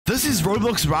This is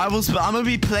Roblox Rivals, but I'm going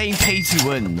to be playing pay to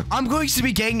win. I'm going to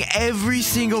be getting every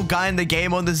single guy in the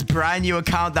game on this brand new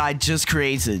account that I just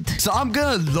created. So I'm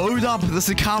going to load up this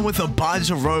account with a bunch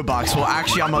of Robux. Well,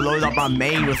 actually, I'm going to load up my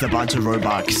main with a bunch of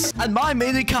Robux. And my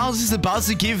main account is about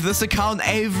to give this account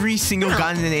every single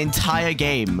gun in the entire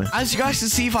game. As you guys can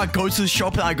see, if I go to the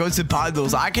shop and I go to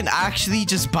bundles, I can actually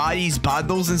just buy these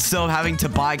bundles instead of having to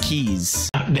buy keys.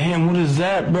 Damn, what is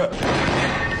that, bro?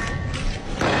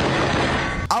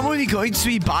 I'm only going to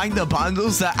be buying the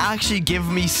bundles that actually give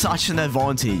me such an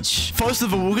advantage. First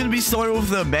of all, we're going to be starting with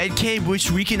the med kit,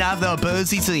 which we can have the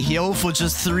ability to heal for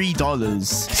just $3.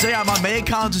 So yeah, my main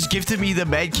account just gifted me the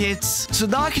med kits. So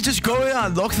now I can just go in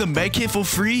and unlock the med kit for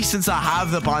free since I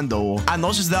have the bundle. And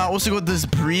not just that, I also got this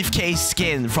briefcase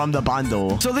skin from the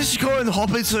bundle. So let's just go and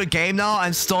hop into the game now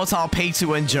and start our pay to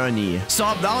win journey. So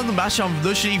I'm now in the match. I'm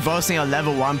literally versing a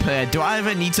level 1 player. Do I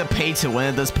even need to pay to win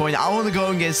at this point? I want to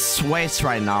go and get sweats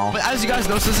right now. But as you guys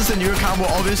know, since it's a new account, we're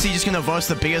obviously just gonna verse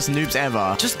the biggest noobs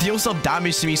ever. Just deal some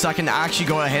damage to me so I can actually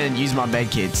go ahead and use my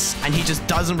med kits. And he just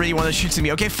doesn't really want to shoot to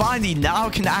me. Okay, finally, now I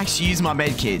can actually use my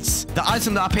med kits. The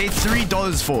item that I paid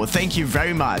 $3 for. Thank you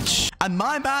very much. And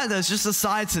my man has just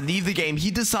decided to leave the game.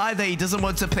 He decided that he doesn't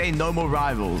want to play no more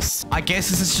Rivals. I guess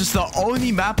this is just the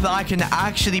only map that I can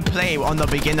actually play on the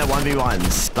beginner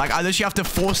 1v1s. Like, I literally have to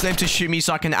force them to shoot me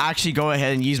so I can actually go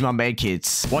ahead and use my med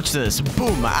kits. Watch this.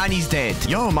 Boom. And he's dead.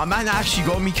 Yo, my man actually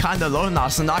got me kind of low now,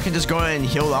 so now I can just go ahead and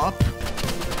heal up.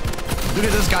 Look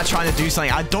at this guy trying to do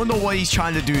something. I don't know what he's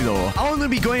trying to do, though. I want to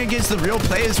be going against the real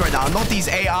players right now, not these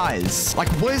AIs. Like,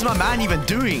 what is my man even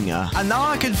doing? And now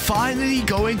I can finally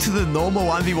go into the normal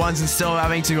 1v1s instead of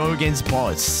having to go against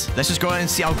bots. Let's just go ahead and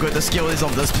see how good the skill is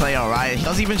of this player, right? He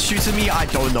doesn't even shoot at me. I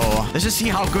don't know. Let's just see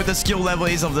how good the skill level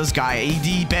is of this guy.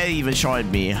 He barely even shot at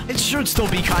me. It should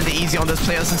still be kind of easy on this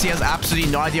player since he has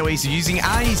absolutely no idea what he's using,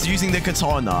 and he's using the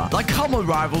katana. Like, come on,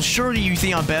 Rivals. Surely you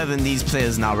think I'm better than these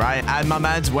players now, right? And my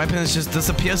man's weapon is just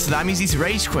disappears, so that means he's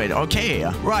rage quit. Okay,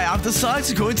 right, I've decided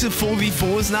to go into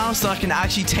 4v4s now so I can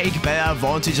actually take better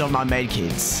advantage of my med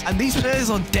kits. And these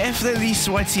players are definitely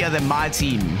sweatier than my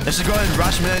team. Let's just go ahead and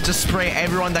rush me and just spray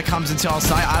everyone that comes into our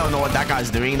site. I don't know what that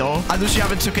guy's doing though. I literally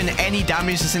haven't taken any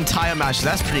damage this entire match.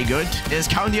 That's pretty good. It's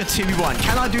currently a 2v1.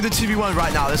 Can I do the 2v1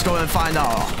 right now? Let's go and find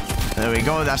out. There we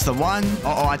go. That's the one.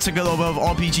 Uh-oh, I took a little bit of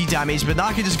RPG damage, but now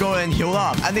I can just go and heal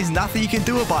up. And there's nothing you can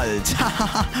do about it.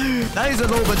 That is a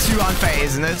little bit too unfair,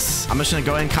 isn't it? I'm just going to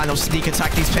go and kind of sneak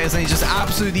attack these players and just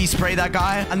absolutely spray that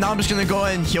guy. And now I'm just going to go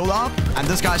and heal up. And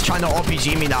this guy's trying to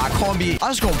RPG me now. I can't be... I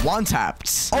just got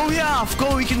one-tapped. Oh, yeah. I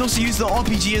forgot we can also use the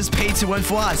RPG as pay to win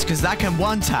for us because that can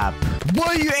one-tap. What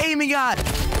are you aiming at?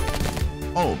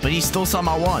 Oh, but he still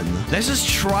somehow won. Let's just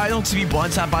try not to be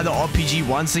one-tapped by the RPG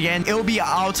once again. It'll be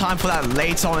our time for that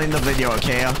later on in the video,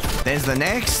 okay? There's the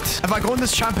next. If I go on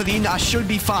this trampoline, I should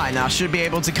be fine. I should be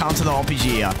able to counter the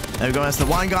RPG. There we go. That's the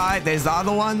one guy. There's the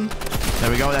other one. There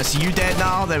we go. That's you dead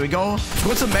now. There we go.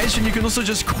 Forgot to mention, you can also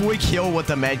just quick heal with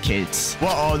the med kits.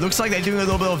 Well, looks like they're doing a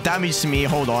little bit of damage to me.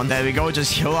 Hold on. There we go.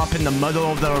 Just heal up in the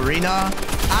middle of the arena.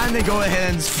 And then go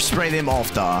ahead and spray them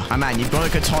after. Oh, man, you've got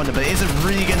a katana, but is it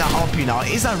really going to help you now?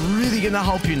 Is that really going to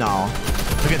help you now?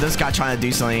 Look at this guy trying to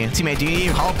do something. Teammate, do you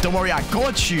need help? Don't worry, I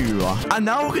got you. And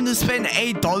now we're going to spend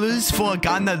 $8 for a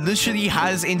gun that literally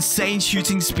has insane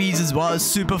shooting speeds as well as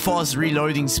super fast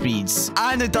reloading speeds.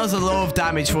 And it does a lot of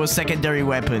damage for a secondary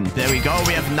weapon. There we go.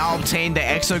 We have now obtained the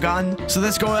exogun. So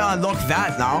let's go and unlock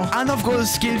that now. And I've got a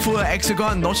skin for the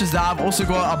exogun. Not just that, I've also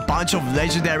got a bunch of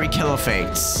legendary kill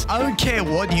effects. I don't care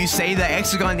what you say, the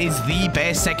exogun is the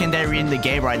best secondary in the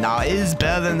game right now. It is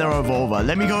better than the revolver.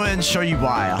 Let me go ahead and show you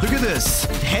why. Look at this.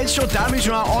 Headshot damage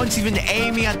when I aren't even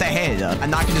aiming at the head.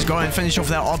 And I can just go and finish off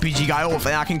that RPG guy off.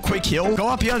 And I can quick heal. Go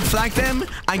up here and flank them.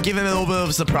 And give him a little bit of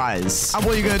a surprise. And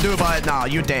what are you going to do about it now?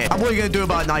 You're dead. And what are you going to do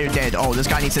about it now? You're dead. Oh, this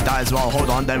guy needs to die as well. Hold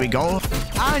on. There we go.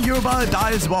 And you're about to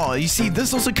die as well. You see,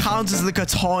 this also counts as the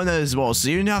katana as well. So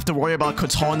you don't have to worry about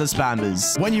katana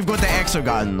spammers when you've got the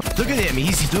exogun. Look at him.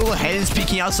 His little head is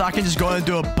peeking out. So I can just go and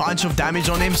do a bunch of damage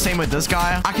on him. Same with this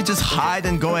guy. I can just hide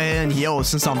and go ahead and heal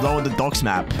since I'm low on the docks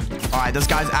map. All right, this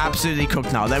guy's absolutely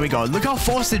cooked now. There we go. Look how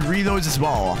fast it reloads as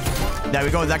well. There we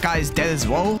go. That guy is dead as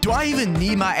well. Do I even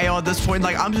need my AR at this point?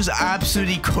 Like, I'm just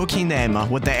absolutely cooking them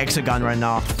with the exogun right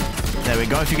now. There we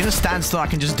go. If you're going to stand still, I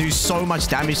can just do so much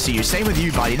damage to you. Same with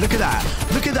you, buddy. Look at that.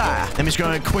 Look at that. Let me just go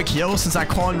on a quick heal since I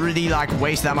can't really, like,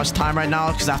 waste that much time right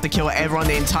now because I have to kill everyone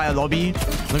in the entire lobby.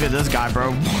 Look at this guy,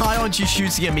 bro. Why aren't you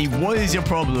shooting at me? What is your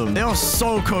problem? They are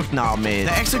so cooked now, man.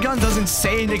 The exogun does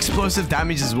insane explosive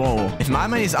damage as well. If my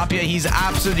man is up here, he's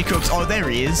absolutely cooked. Oh, there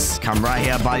he is. Come right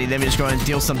here, buddy. Let me just go and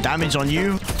deal some damage on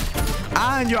you.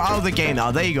 And you're out of the game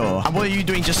now. There you go. And what are you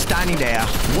doing just standing there?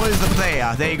 What is the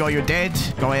player? There you go. You're dead.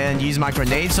 Go ahead and use my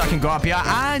grenade so I can go up here.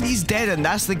 And he's dead, and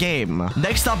that's the game.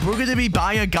 Next up, we're going to be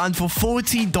buying a gun for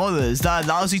 $14 that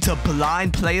allows you to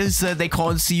blind players so that they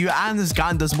can't see you. And this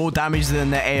gun does more damage than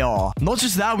the AR. Not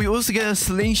just that, we also get a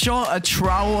slingshot, a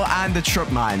trowel, and a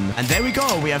trip mine. And there we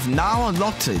go. We have now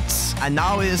unlocked it. And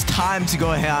now it is time to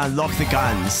go ahead and unlock the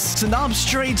guns. So now I'm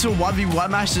straight to a 1v1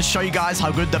 match to show you guys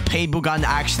how good the paintball gun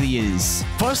actually is.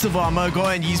 First of all, I'm going to go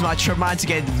ahead and use my trip mine to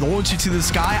get launched into the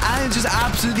sky and just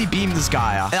absolutely beam this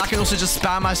guy. And I can also just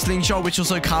spam my slingshot, which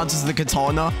also counts as the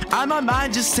katana. And my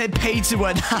man just said pay to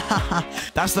win.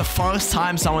 That's the first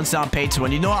time someone said pay to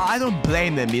win. You know, I don't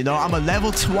blame them. You know, I'm a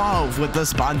level 12 with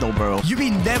this bundle, bro. You be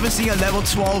never seeing a level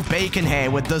 12 bacon hair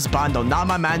with this bundle. Now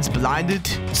my man's blinded,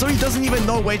 so he doesn't even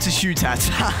know where to shoot at.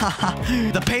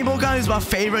 The paintball gun is my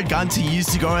favorite gun to use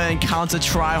to go ahead and counter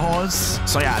tryhards.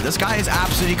 So yeah, this guy is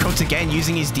absolutely cooked again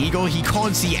using his deagle. He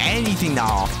can't see anything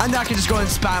now. And I can just go and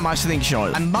spam my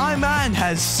slingshot. And my man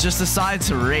has just decided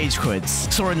to rage quit.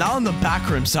 So we're now in the back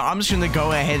room. So I'm just going to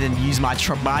go ahead and use my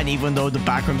trip mine, even though the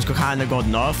back room's kind of got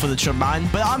nerfed for the trip mine.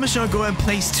 But I'm just going to go and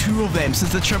place 2 of them,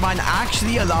 since the trip mine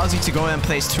actually allows you to go and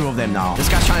place 2 of them now. This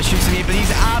guy's trying to shoot me, but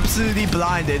he's absolutely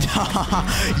blinded.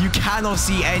 You cannot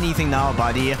see anything now,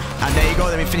 buddy. And there you go.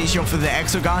 Let me finish you off with the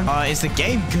exogun. Is the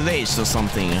game glitched or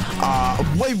something?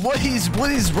 Wait,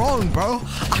 what is wrong, bro?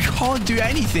 I can't do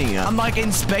anything. I'm like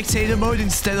in spectator mode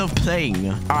instead of playing.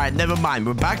 All right, never mind.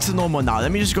 We're back to normal now.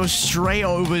 Let me just go straight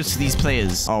over to these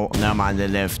players. Oh, never mind. They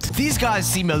left. These guys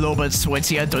seem a little bit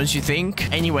sweatier, don't you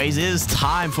think? Anyways, it is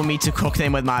time for me to cook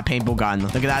them with my paintball gun.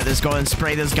 Look at that. Let's go and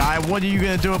spray this guy. What are you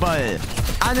going to do about it?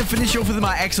 And then finish off with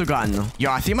my exogun.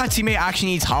 Yo, I think my teammate actually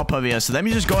needs help over here. So let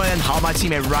me just go ahead and help my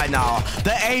teammate right now.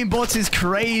 The aimbot is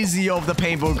crazy of the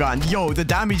paintball gun. Yo, the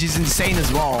damage is insane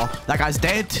as well. That guy's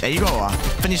dead. There you go.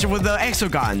 Finish it with the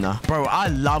exogun. Bro, I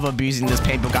love abusing this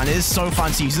paintball gun. It is so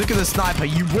fun to use. Look at the sniper.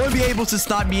 You won't be able to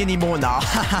snipe me anymore now.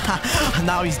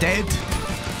 Now he's dead.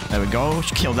 There we go.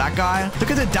 Kill that guy.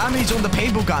 Look at the damage on the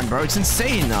paintball gun, bro. It's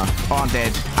insane. Oh, I'm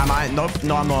dead. Am I? Nope.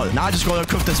 No, I'm not. Now I just gotta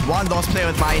cook this one last player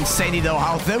with my insanely low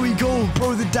health. There we go,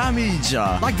 bro. The damage.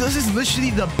 Like, this is literally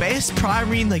the best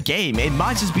primary in the game. It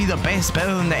might just be the best,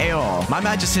 better than the AR. My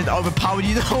man just said overpowered.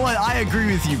 You know what? I agree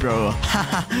with you, bro.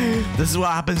 This is what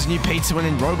happens when you pay to win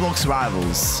in Roblox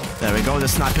Rivals. There we go. The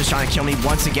sniper's trying to kill me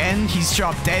once again. He's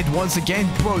straight up dead once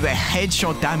again. Bro, the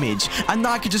headshot damage. And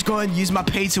now I can just go and use my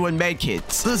pay to win med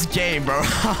kits. This game, bro.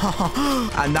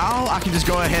 And now I can just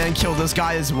go ahead and kill this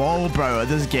guy as well, bro.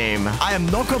 This game. I am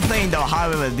not complaining though.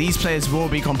 However, these players will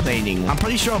be complaining. I'm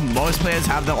pretty sure most players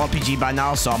have the RPG by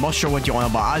now, so I'm not sure what you're on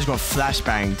about. I just got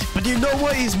flashbanged. But you know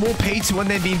what is more pay to win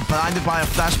than being blinded by a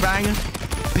flashbang?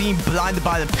 Being blinded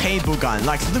by the paintball gun.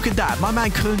 Like, look at that. My man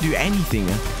couldn't do anything.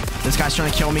 This guy's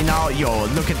trying to kill me now. Yo,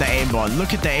 look at the aimbot.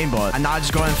 Look at the aimbot. And now I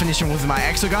just go and finish him with my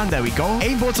exogun. There we go.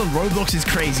 Aimbots on Roblox is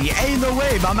crazy. Ain't no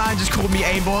way. My man just called me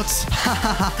aimbots.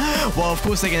 Well, of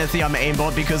course they're going to think I'm an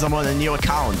aimbot because I'm on a new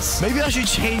account. Maybe I should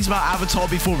change my avatar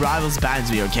before Rivals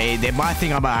bans me, okay? They might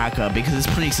think I'm a hacker because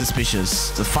it's pretty suspicious.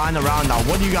 So final round now.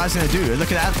 What are you guys going to do?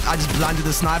 Look at that. I just blinded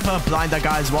the sniper. Blind that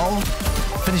guy as well.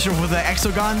 Finish off with the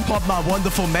exogun, pop my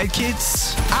wonderful med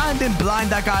kits, and then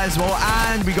blind that guy as well.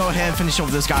 And we go ahead and finish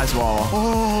off this guy as well.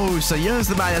 Oh, so here's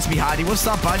the man that's behind you. What's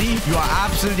up, buddy? You are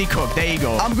absolutely cooked. There you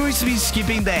go. I'm going to be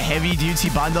skipping the heavy duty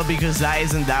bundle because that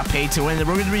isn't that pay to win.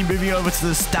 We're going to be moving over to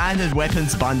the standard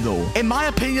weapons bundle. In my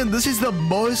opinion, this is the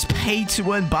most pay to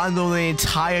win bundle in the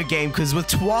entire game because with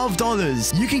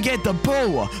 $12, you can get the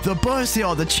bow, the burst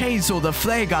hill, the chainsaw, the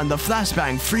flare gun, the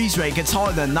flashbang, freeze ray,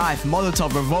 guitar, the knife,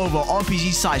 molotov, revolver,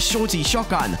 RPG size, shorty,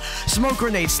 shotgun, smoke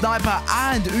grenade, sniper,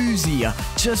 and Uzi,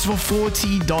 just for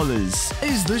 $14. It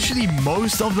is literally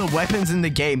most of the weapons in the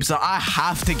game, so I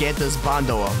have to get this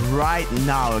bundle right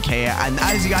now, okay? And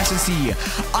as you guys can see,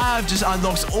 I have just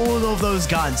unlocked all of those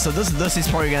guns, so this list is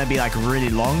probably gonna be like really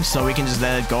long, so we can just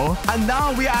let it go. And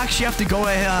now we actually have to go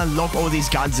ahead and unlock all these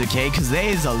guns, okay? Because there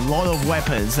is a lot of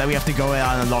weapons that we have to go ahead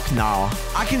and unlock now.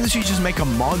 I can literally just make a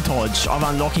montage of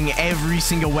unlocking every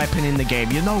single weapon in the game.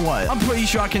 You know what? I'm pretty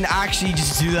sure I can actually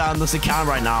just do that on this account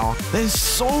right now. There's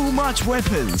so much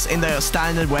weapons in the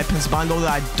standard weapons bundle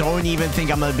that I don't even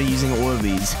think I'm going to be using all of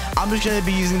these. I'm just going to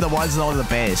be using the ones that are the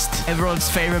best. Everyone's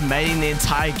favorite mate in the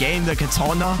entire game, the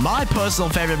katana. My personal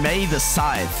favorite mate, the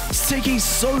scythe. It's taking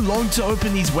so long to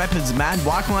open these weapons, man.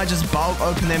 Why can't I just bulk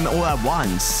open them all at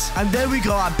once? And there we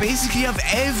go. I basically have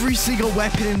every single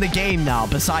weapon in the game now,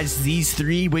 besides these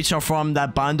 3, which are from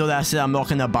that bundle that I said I'm not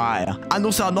going to buy. And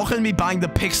also, I'm not going to be buying the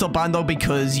pixel bundle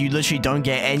because you literally don't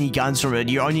get any guns from it.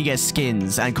 You only get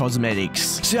skins and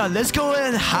cosmetics. So yeah, let's go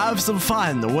ahead and have some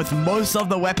fun with most of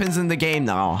the weapons in the game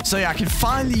now. So yeah, I can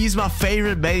finally use my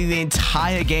favorite med in the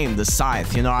entire game, the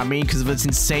scythe, you know what I mean? Because of its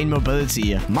insane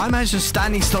mobility. My man's just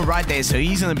standing still right there, so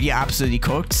he's gonna be absolutely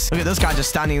cooked. Look at this guy just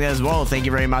standing there as well. Thank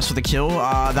you very much for the kill.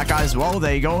 That guy as well.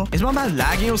 There you go. Is my man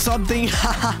lagging or something?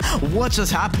 What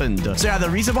just happened? So yeah, the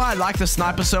reason why I like the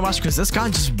sniper so much, because this guy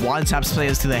just one-taps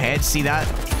players to the head. See that?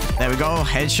 There we go.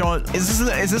 Headshot. Is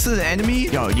this an enemy?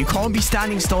 Yo, you can't be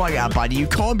standing still like that, buddy. You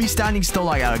can't be standing still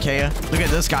like that, okay? Look at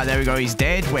this guy. There we go. He's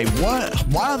dead. Wait, what?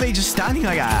 Why are they just standing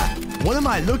like that? What am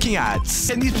I looking at?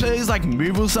 Can these players like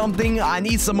move or something? I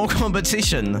need some more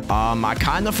competition. I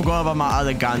kind of forgot about my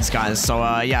other guns, guys. So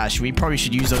yeah, we probably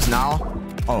should use those now.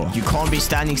 Oh, you can't be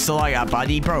standing still like that,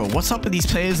 buddy. Bro, what's up with these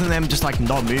players and them just like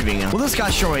not moving? Well, this guy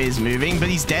sure is moving, but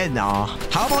he's dead now.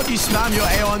 How about you spam your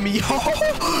A on me?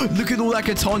 Look at all that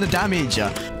katana damage.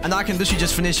 And I can literally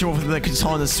just finish it off with the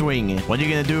katana swing. What are you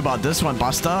gonna do about this one,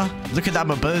 Buster? Look at that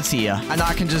mobility. And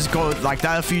I can just go like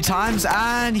that a few times,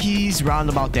 and he's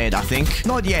roundabout dead, I think.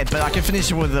 Not yet, but I can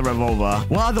finish it with the revolver.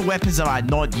 What other weapons have I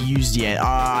not used yet?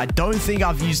 I don't think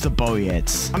I've used the bow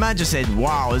yet. My man just said,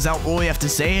 wow, is that all you have to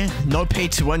say? No pay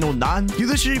to win or none? You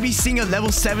literally be seeing a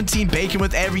level 17 bacon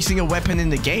with every single weapon in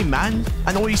the game, man.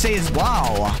 And all you say is,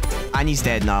 wow. And he's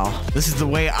dead now. This is the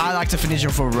way I like to finish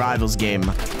off a Rivals game.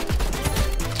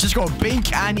 Just go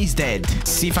bink and he's dead.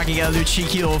 See if I can get a little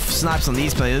cheeky little snipes on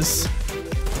these players.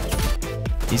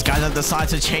 These guys have decided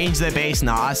to change their base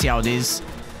now. I see how it is.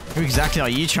 Who exactly are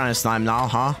you trying to snipe now,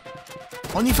 huh?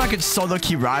 Only if I could solo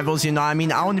key Rivals, you know what I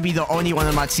mean? I want to be the only one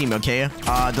on my team, okay?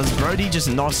 Does Brody just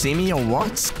not see me or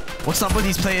what? What's up with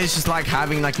these players just like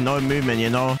having like no movement, you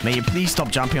know? May you please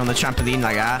stop jumping on the trampoline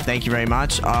like that? Thank you very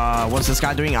much. What's this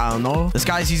guy doing? I don't know. This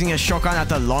guy's using a shotgun at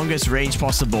the longest range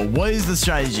possible. What is the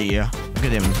strategy?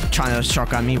 Look at him trying to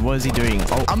shotgun me. What is he doing?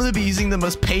 Oh, I'm gonna be using the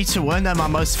most pay to win and my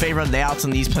most favorite layouts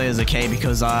on these players, okay?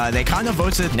 Because they kind of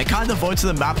voted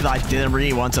the map that I didn't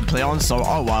really want to play on. So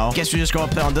oh well. Guess we just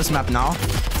gotta play on this map now.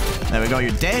 There we go,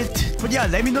 you're dead. But yeah,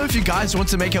 let me know if you guys want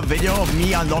to make a video of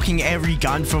me unlocking every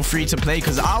gun for free to play,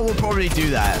 because I will probably do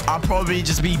that. I'll probably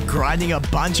just be grinding a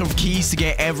bunch of keys to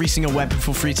get every single weapon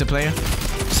for free to play.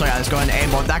 So yeah, let's go and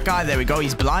aim on that guy. There we go,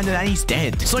 he's blinded and he's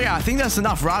dead. So yeah, I think that's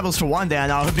enough Rivals for one day,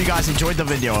 and I hope you guys enjoyed the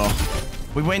video.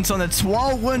 We went on a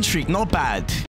 12-win streak, not bad.